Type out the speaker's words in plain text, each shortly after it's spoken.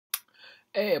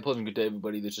Hey, a pleasant good day,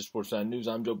 everybody. This is Sportsline News.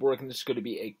 I'm Joe Bork, and this is going to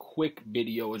be a quick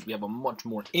video as we have a much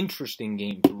more interesting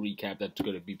game to recap. That's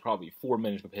going to be probably 4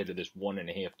 minutes compared to this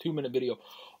 1.5, 2-minute video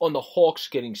on the Hawks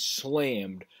getting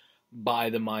slammed by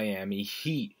the Miami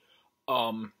Heat.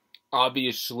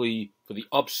 Obviously, for the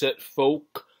upset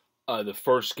folk, the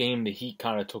first game, the Heat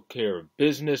kind of took care of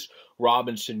business.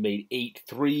 Robinson made 8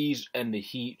 threes, and the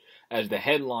Heat, as the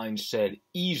headline said,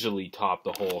 easily topped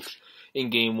the Hawks in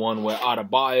game one, where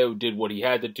Adebayo did what he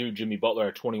had to do. Jimmy Butler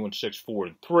had 21, 6, 4,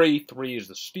 and 3. 3 is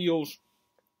the steals.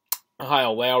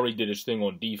 Kyle Lowry did his thing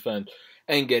on defense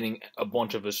and getting a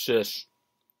bunch of assists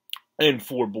and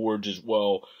 4 boards as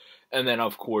well. And then,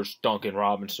 of course, Duncan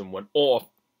Robinson went off,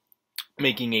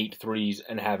 making 8 threes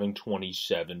and having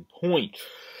 27 points.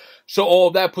 So all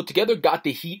of that put together got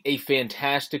the Heat a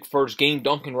fantastic first game.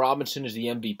 Duncan Robinson is the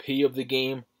MVP of the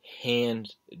game,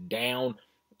 hands down.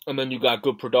 And then you got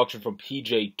good production from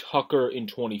P.J. Tucker in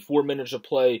 24 minutes of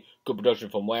play. Good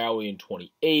production from Lowry in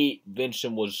 28.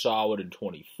 Vincent was solid in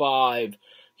 25.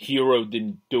 Hero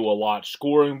didn't do a lot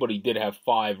scoring, but he did have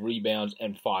 5 rebounds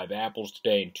and 5 apples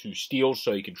today and 2 steals,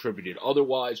 so he contributed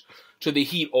otherwise. So the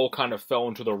Heat all kind of fell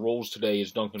into their roles today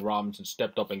as Duncan Robinson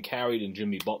stepped up and carried, and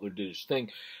Jimmy Butler did his thing.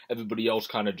 Everybody else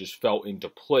kind of just fell into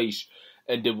place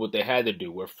and did what they had to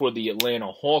do. Where for the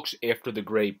Atlanta Hawks, after the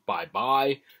great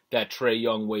bye-bye that Trae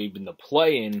Young waved in the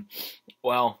play-in,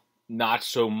 well, not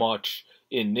so much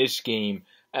in this game,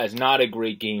 as not a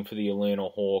great game for the Atlanta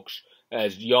Hawks,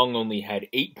 as Young only had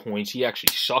 8 points. He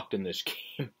actually sucked in this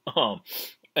game.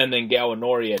 And then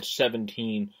Gallinari had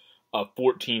 17,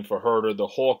 14 for Herter. The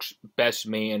Hawks' best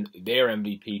man, their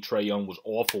MVP, Trae Young, was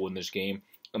awful in this game,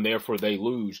 and therefore they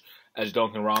lose, as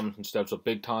Duncan Robinson steps up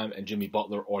big time and Jimmy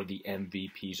Butler are the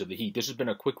MVPs of the Heat. This has been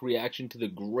a quick reaction to the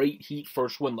great Heat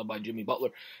first win led by Jimmy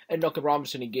Butler and Duncan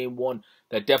Robinson in Game 1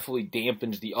 that definitely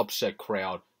dampens the upset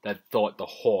crowd that thought the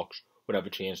Hawks would have a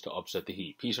chance to upset the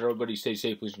Heat. Peace out, everybody. Stay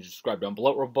safe. Please subscribe down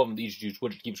below or above these juice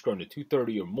widgets. Keep scrolling to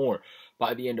 230 or more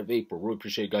by the end of April. Really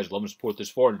appreciate you guys. Love and support this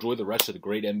far. Enjoy the rest of the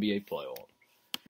great NBA playoffs.